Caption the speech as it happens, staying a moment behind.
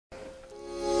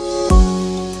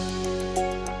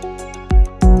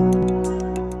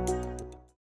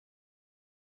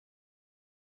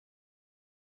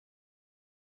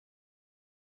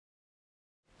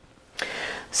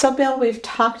So, Bill, we've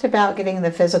talked about getting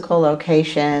the physical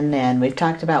location and we've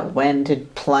talked about when to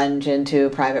plunge into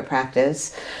private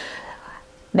practice.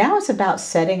 Now it's about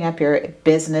setting up your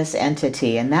business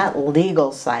entity and that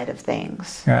legal side of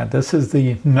things. Yeah, this is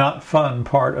the not fun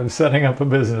part of setting up a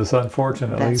business,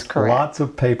 unfortunately. That's correct. Lots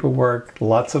of paperwork,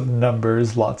 lots of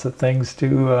numbers, lots of things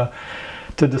to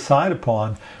decide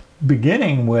upon.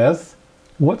 Beginning with,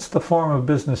 what's the form of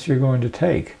business you're going to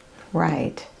take?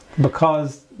 Right.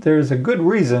 Because there's a good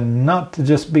reason not to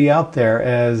just be out there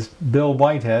as Bill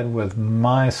Whitehead with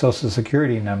my Social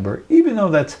Security number, even though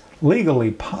that's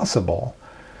legally possible.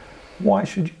 Why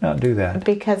should you not do that?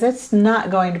 Because it's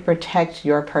not going to protect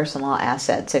your personal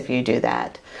assets if you do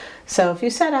that. So if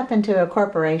you set up into a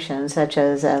corporation such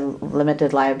as a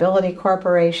limited liability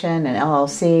corporation, an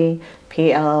LLC,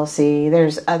 PLLC,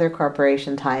 there's other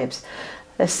corporation types.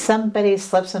 If somebody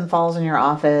slips and falls in your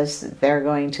office, they're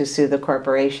going to sue the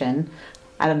corporation.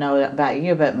 I don't know about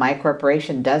you, but my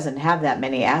corporation doesn't have that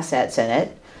many assets in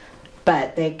it.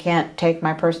 But they can't take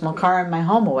my personal car and my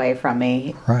home away from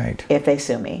me if they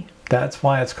sue me. That's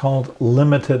why it's called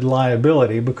limited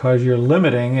liability, because you're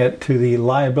limiting it to the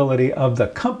liability of the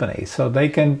company. So they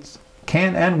can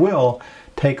and will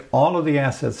take all of the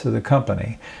assets of the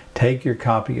company, take your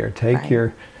copier, take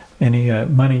your any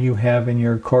money you have in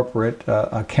your corporate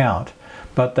account,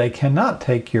 but they cannot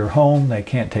take your home, they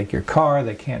can't take your car,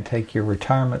 they can't take your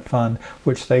retirement fund,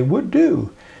 which they would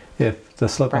do if the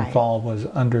slip and fall was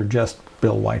under just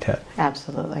Bill Whitehead.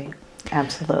 Absolutely.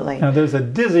 Absolutely. Now, there's a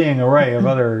dizzying array of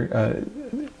other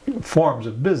forms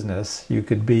of business. You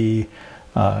could be,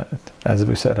 as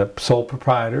we said, a sole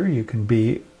proprietor. You can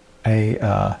be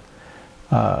a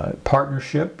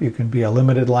partnership. You can be a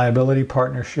limited liability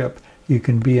partnership. You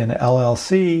can be an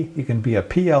LLC. You can be a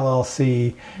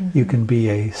PLLC. You can be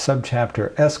a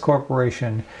subchapter S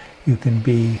corporation. You can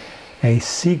be a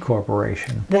C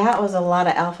corporation. That was a lot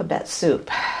of alphabet soup.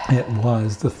 It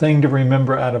was. The thing to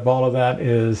remember out of all of that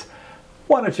is,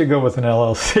 why don't you go with an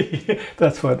LLC?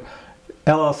 That's what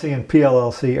LLC and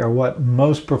PLLC are what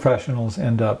most professionals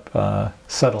end up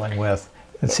settling with.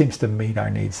 It seems to meet our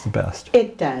needs the best.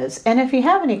 It does. And if you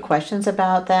have any questions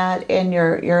about that, in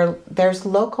there's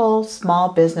local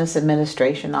small business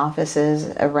administration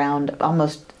offices around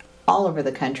almost all over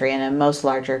the country and in most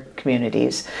larger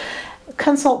communities.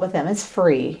 Consult with them. It's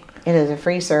free. It is a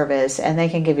free service, and they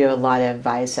can give you a lot of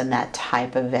advice on that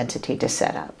type of entity to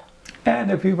set up.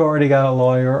 And if you've already got a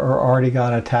lawyer or already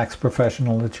got a tax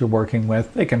professional that you're working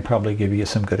with, they can probably give you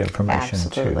some good information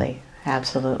Absolutely. too.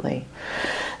 Absolutely.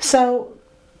 So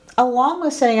along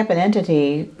with setting up an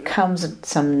entity comes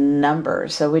some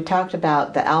numbers. So we talked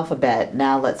about the alphabet.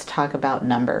 Now let's talk about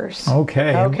numbers.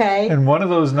 Okay. And one of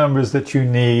those numbers that you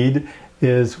need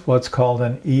is what's called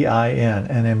an EIN,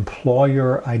 an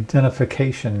Employer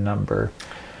Identification Number.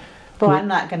 Well, I'm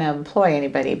not going to employ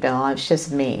anybody, Bill. It's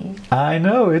just me. I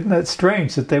know. Isn't that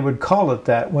strange that they would call it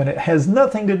that when it has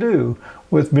nothing to do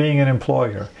with being an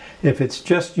employer? If it's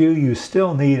just you, you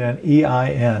still need an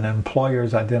EIN,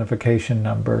 Employer's Identification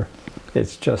Number.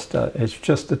 It's just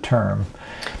a term.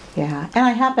 Yeah, and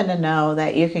I happen to know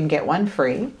that you can get one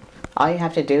free. All you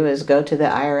have to do is go to the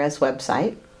IRS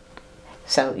website.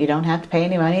 So you don't have to pay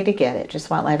any money to get it. Just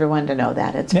want everyone to know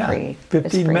that it's free.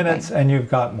 15 minutes and you've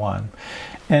got one.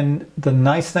 And the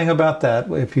nice thing about that,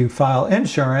 if you file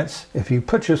insurance, if you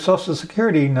put your Social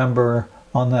Security number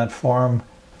on that form,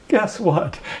 guess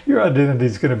what? Your identity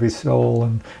is going to be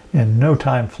stolen in no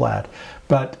time flat.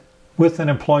 But with an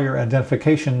Employer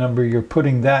Identification Number, you're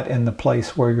putting that in the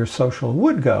place where your social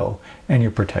would go, and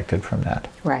you're protected from that.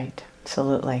 Right,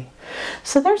 absolutely.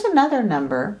 So there's another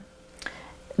number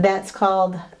that's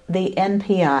called the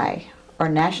NPI, or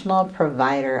National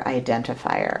Provider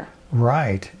Identifier.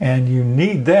 Right, and you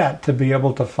need that to be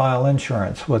able to file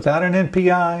insurance. Without an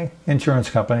NPI, insurance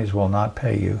companies will not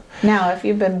pay you. Now, if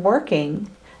you've been working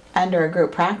under a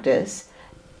group practice,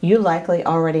 you likely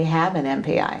already have an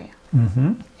NPI.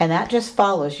 And that just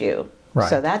follows you. Right.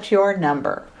 So that's your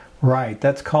number. Right,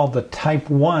 that's called the Type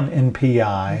 1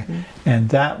 NPI, and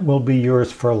that will be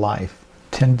yours for life.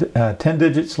 10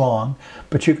 digits long,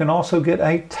 but you can also get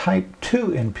a Type 2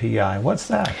 NPI. What's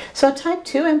that? So Type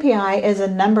 2 NPI is a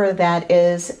number that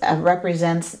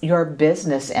represents your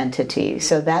business entity.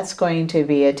 So that's going to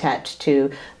be attached to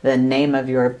the name of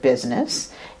your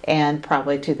business and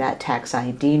probably to that tax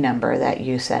ID number that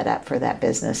you set up for that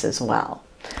business as well.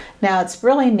 Now it's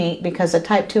really neat because a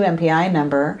Type 2 NPI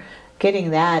number,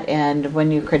 getting that, and when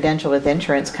you credential with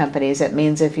insurance companies, it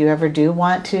means if you ever do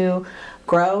want to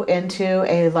grow into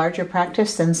a larger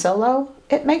practice than solo,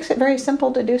 it makes it very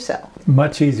simple to do so.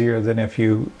 Much easier than if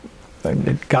you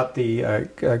got the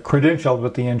credentialed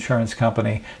with the insurance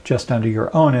company just under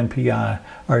your own NPI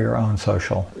or your own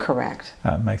social. Correct.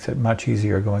 Makes it much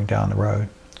easier going down the road.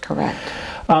 Correct.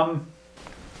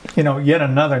 Yet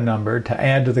another number to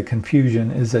add to the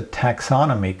confusion is a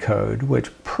taxonomy code,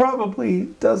 which probably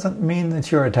doesn't mean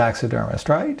that you're a taxidermist,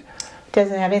 right?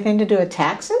 Doesn't have anything to do with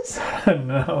taxes?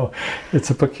 No, it's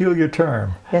a peculiar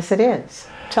term. Yes, it is.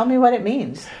 Tell me what it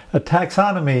means. A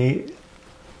taxonomy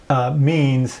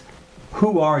means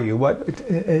who are you?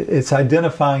 It's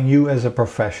identifying you as a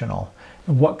professional.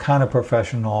 What kind of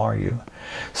professional are you?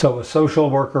 So a social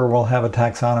worker will have a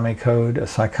taxonomy code, a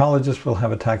psychologist will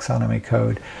have a taxonomy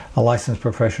code, a licensed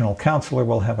professional counselor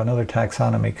will have another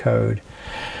taxonomy code.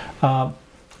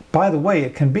 By the way,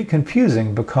 it can be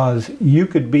confusing because you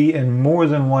could be in more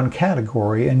than one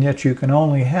category and yet you can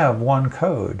only have one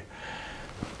code.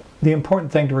 The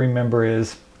important thing to remember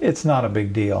is it's not a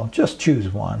big deal. Just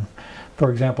choose one.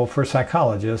 For example, for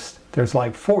psychologists, there's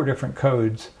like 4 different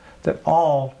codes that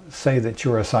all say that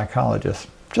you're a psychologist.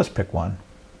 Just pick one.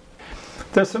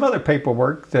 There's some other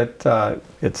paperwork that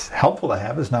it's helpful to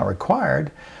have, it's not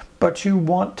required, but you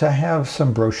want to have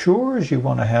some brochures, you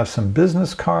want to have some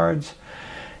business cards,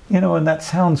 and that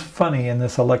sounds funny in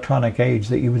this electronic age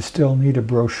that you would still need a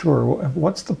brochure.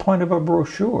 What's the point of a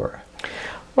brochure?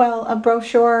 Well, a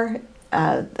brochure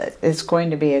is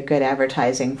going to be a good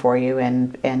advertising for you,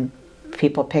 and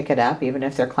people pick it up. Even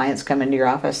if their clients come into your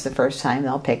office the first time,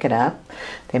 they'll pick it up.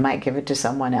 They might give it to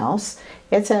someone else.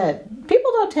 People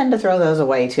don't tend to throw those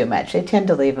away too much. They tend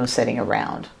to leave them sitting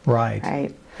around.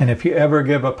 Right. And if you ever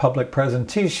give a public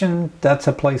presentation, that's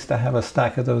a place to have a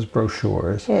stack of those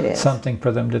brochures. It is. Something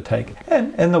for them to take.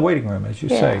 And in the waiting room, as you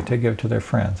say, to give to their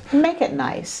friends. Make it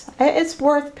nice. It's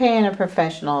worth paying a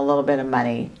professional a little bit of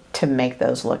money to make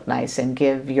those look nice and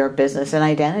give your business an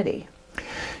identity.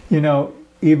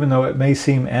 Even though it may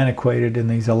seem antiquated in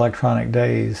these electronic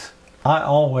days, I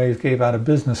always gave out a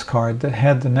business card that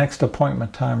had the next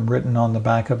appointment time written on the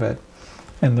back of it.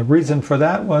 And the reason for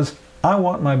that was I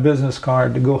want my business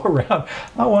card to go around.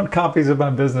 I want copies of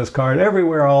my business card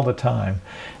everywhere all the time.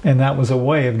 And that was a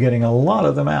way of getting a lot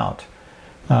of them out,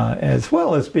 as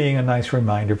well as being a nice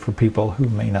reminder for people who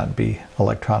may not be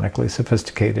electronically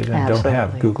sophisticated and don't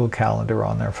have Google Calendar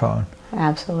on their phone.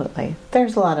 Absolutely.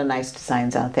 There's a lot of nice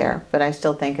designs out there, but I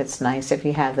still think it's nice if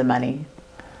you have the money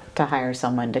to hire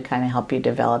someone to kind of help you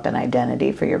develop an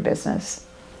identity for your business.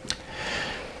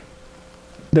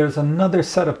 There's another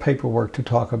set of paperwork to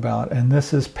talk about, and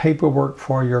this is paperwork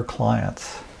for your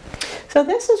clients. So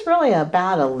this is really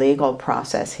about a legal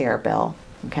process here, Bill,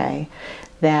 okay?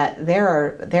 That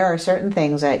there are certain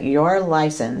things that your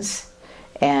license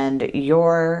and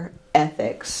your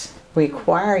ethics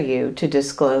require you to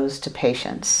disclose to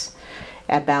patients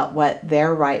about what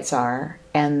their rights are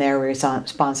and their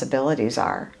responsibilities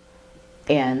are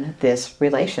in this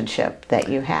relationship that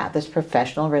you have, this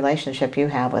professional relationship you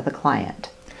have with a client.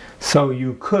 So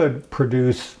you could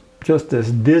produce just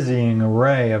this dizzying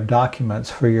array of documents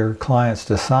for your clients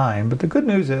to sign, but the good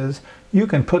news is you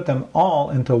can put them all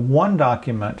into one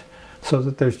document so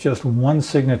that there's just one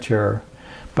signature,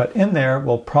 but in there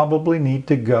will probably need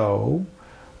to go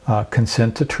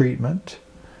consent to treatment,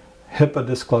 HIPAA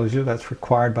disclosure that's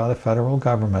required by the federal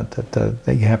government, that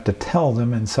you have to tell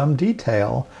them in some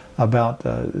detail about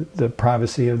the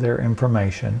privacy of their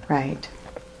information. Right.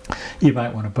 You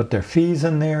might want to put their fees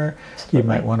in there. Absolutely. You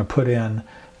might want to put in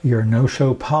your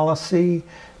no-show policy.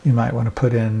 You might want to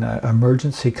put in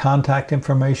emergency contact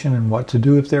information and what to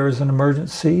do if there is an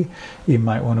emergency. You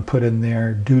might want to put in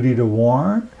there duty to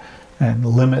warn and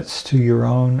limits to your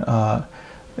own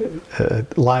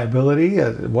liability,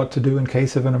 what to do in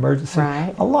case of an emergency.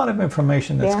 Right. A lot of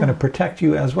information that's going to protect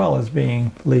you as well as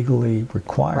being legally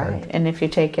required. Right. And if you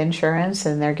take insurance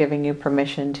and they're giving you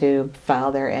permission to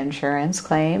file their insurance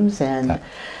claims, and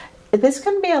this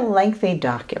can be a lengthy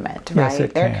document, right?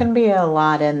 Yes, there can be a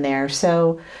lot in there.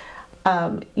 So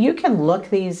you can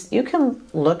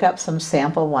look up some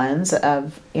sample ones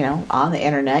of, on the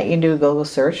internet. You can do a Google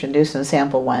search and do some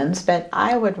sample ones, but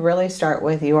I would really start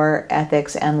with your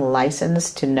ethics and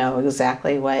license to know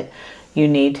exactly what you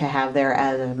need to have there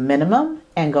as a minimum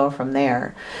and go from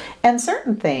there. And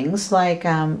certain things like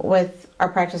with our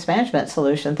practice management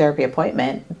solution therapy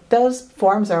appointment, those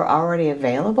forms are already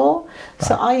available. Right.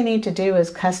 So all you need to do is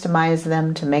customize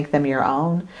them to make them your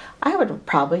own. I would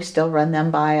probably still run them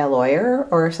by a lawyer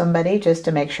or somebody just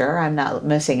to make sure I'm not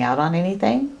missing out on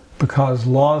anything. Because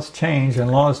laws change,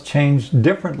 and laws change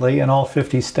differently in all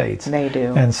 50 states. They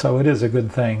do. And so it is a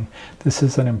good thing. This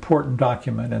is an important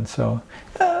document, and so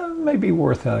maybe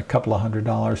worth a couple of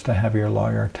 $100s to have your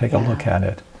lawyer take a look at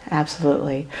it.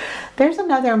 Absolutely. There's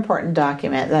another important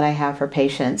document that I have for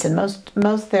patients, and most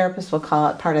therapists will call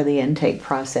it part of the intake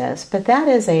process, but that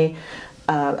is a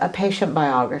patient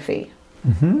biography.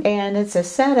 And it's a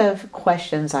set of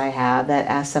questions I have that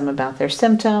ask them about their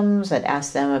symptoms, that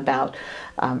ask them about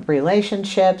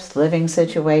relationships, living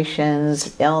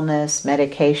situations, illness,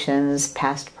 medications,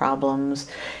 past problems,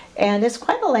 and it's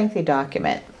quite a lengthy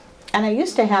document. And I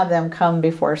used to have them come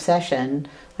before session,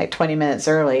 like 20 minutes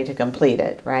early to complete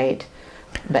it, right?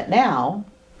 But now...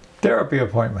 Therapy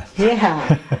appointment.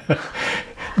 Yeah.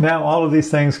 Now all of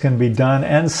these things can be done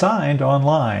and signed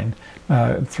online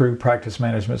through practice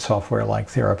management software like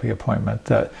Therapy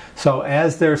Appointment. So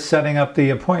as they're setting up the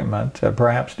appointment,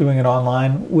 perhaps doing it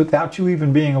online without you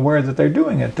even being aware that they're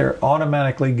doing it, they're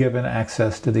automatically given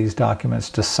access to these documents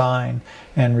to sign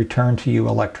and return to you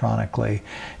electronically,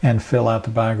 and fill out the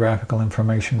biographical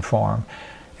information form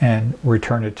and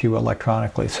return it to you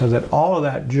electronically, so that all of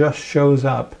that just shows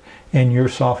up in your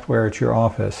software at your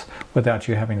office without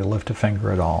you having to lift a finger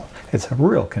at all. It's a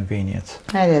real convenience.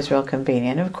 That is real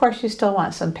convenient. Of course, you still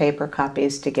want some paper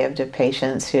copies to give to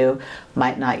patients who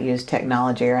might not use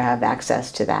technology or have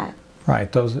access to that.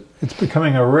 Right. It's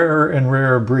becoming a rarer and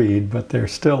rarer breed, but there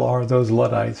still are those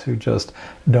Luddites who just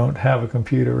don't have a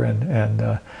computer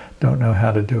and don't know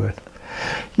how to do it.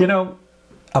 You know,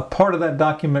 a part of that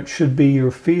document should be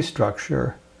your fee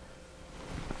structure.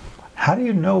 How do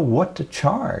you know what to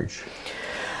charge?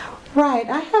 Right.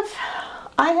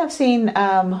 I have seen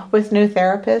with new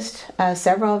therapists,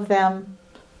 several of them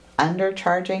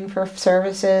undercharging for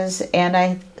services,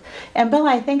 and Bill,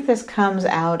 I think this comes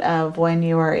out of when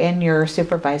you are in your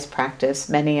supervised practice.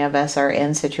 Many of us are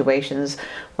in situations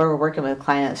where we're working with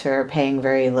clients who are paying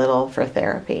very little for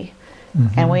therapy.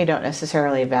 And we don't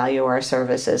necessarily value our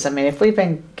services. I mean, if we've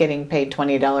been getting paid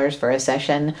 $20 for a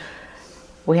session,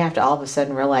 we have to all of a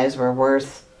sudden realize we're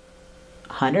worth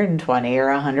 $120 or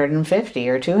 $150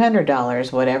 or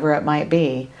 $200, whatever it might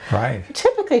be. Right.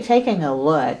 Typically taking a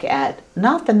look at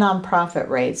not the nonprofit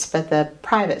rates, but the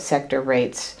private sector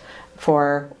rates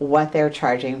for what they're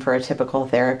charging for a typical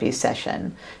therapy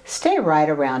session. Stay right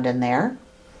around in there.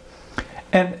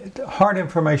 And hard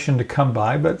information to come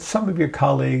by, but some of your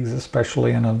colleagues,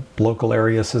 especially in a local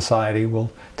area society,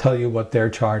 will tell you what they're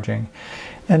charging.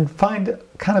 And find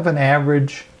kind of an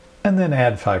average and then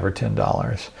add $5 or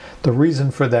 $10. The reason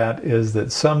for that is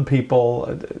that some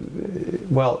people,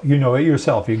 well, you know it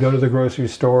yourself. You go to the grocery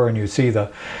store and you see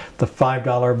the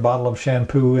 $5 bottle of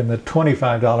shampoo and the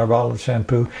 $25 bottle of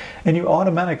shampoo, and you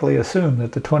automatically assume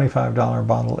that the $25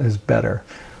 bottle is better.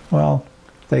 Well,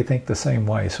 they think the same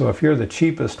way. So if you're the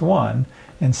cheapest one,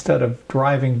 instead of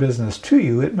driving business to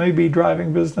you, it may be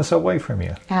driving business away from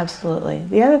you. Absolutely.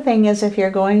 The other thing is, if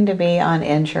you're going to be on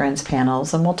insurance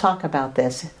panels, and we'll talk about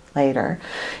this later,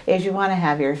 is you want to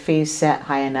have your fees set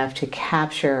high enough to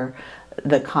capture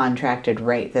the contracted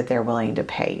rate that they're willing to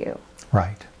pay you.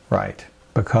 Right, right.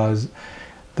 Because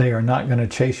they are not going to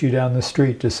chase you down the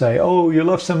street to say, oh, you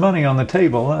left some money on the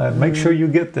table. Make sure you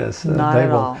get this. Not at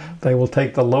all. They will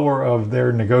take the lower of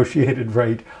their negotiated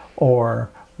rate or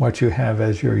what you have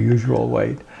as your usual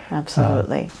rate.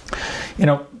 Absolutely. You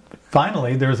know,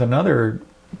 finally, there's another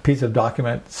piece of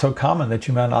document so common that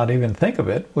you might not even think of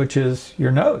it, which is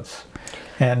your notes.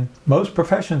 And most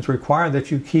professions require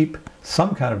that you keep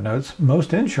some kind of notes.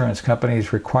 Most insurance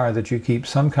companies require that you keep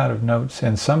some kind of notes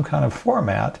in some kind of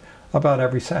format about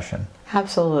every session.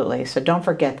 Absolutely. So don't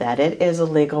forget that. It is a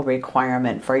legal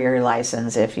requirement for your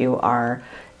license if you are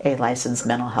a licensed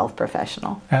mental health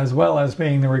professional. As well as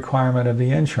being the requirement of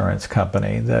the insurance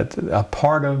company, that a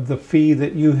part of the fee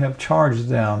that you have charged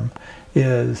them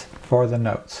is for the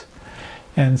notes.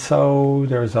 And so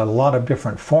there's a lot of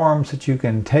different forms that you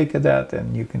can take of that,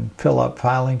 and you can fill up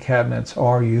filing cabinets,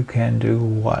 or you can do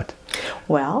what?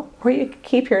 Well, or you can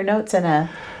keep your notes in an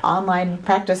online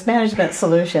practice management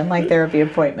solution like Therapy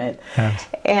Appointment. Yes.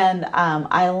 And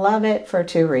I love it for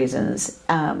two reasons.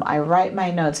 I write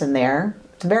my notes in there.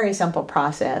 It's a very simple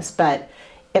process, but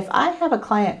if I have a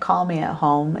client call me at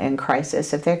home in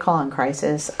crisis, if they call in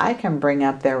crisis, I can bring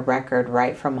up their record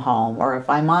right from home. Or if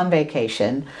I'm on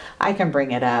vacation, I can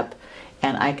bring it up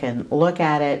and I can look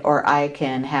at it, or I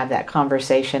can have that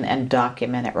conversation and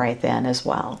document it right then as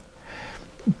well.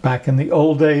 Back in the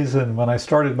old days, and when I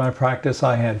started my practice,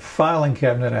 I had filing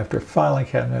cabinet after filing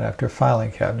cabinet after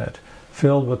filing cabinet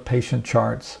filled with patient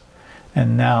charts,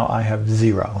 and now I have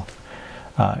zero.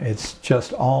 It's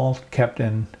just all kept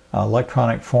in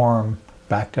electronic form,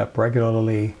 backed up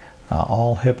regularly.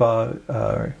 All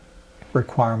HIPAA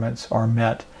requirements are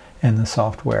met in the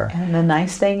software. And the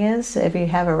nice thing is, if you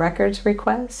have a records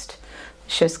request,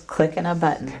 it's just clicking a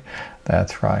button.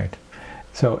 That's right.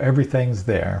 So everything's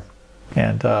there.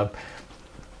 And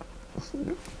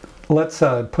let's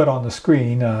put on the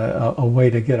screen a way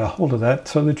to get a hold of that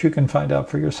so that you can find out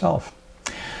for yourself.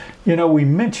 You know, we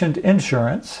mentioned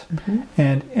insurance,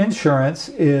 and insurance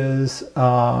is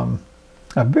a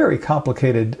very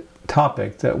complicated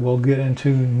topic that we'll get into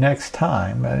next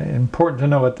time. Important to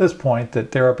know at this point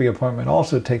that Therapy Appointment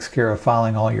also takes care of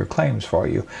filing all your claims for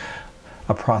you.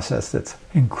 A process that's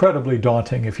incredibly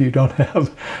daunting if you don't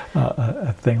have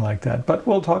a thing like that. But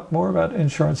we'll talk more about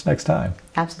insurance next time.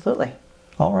 Absolutely.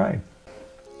 All right.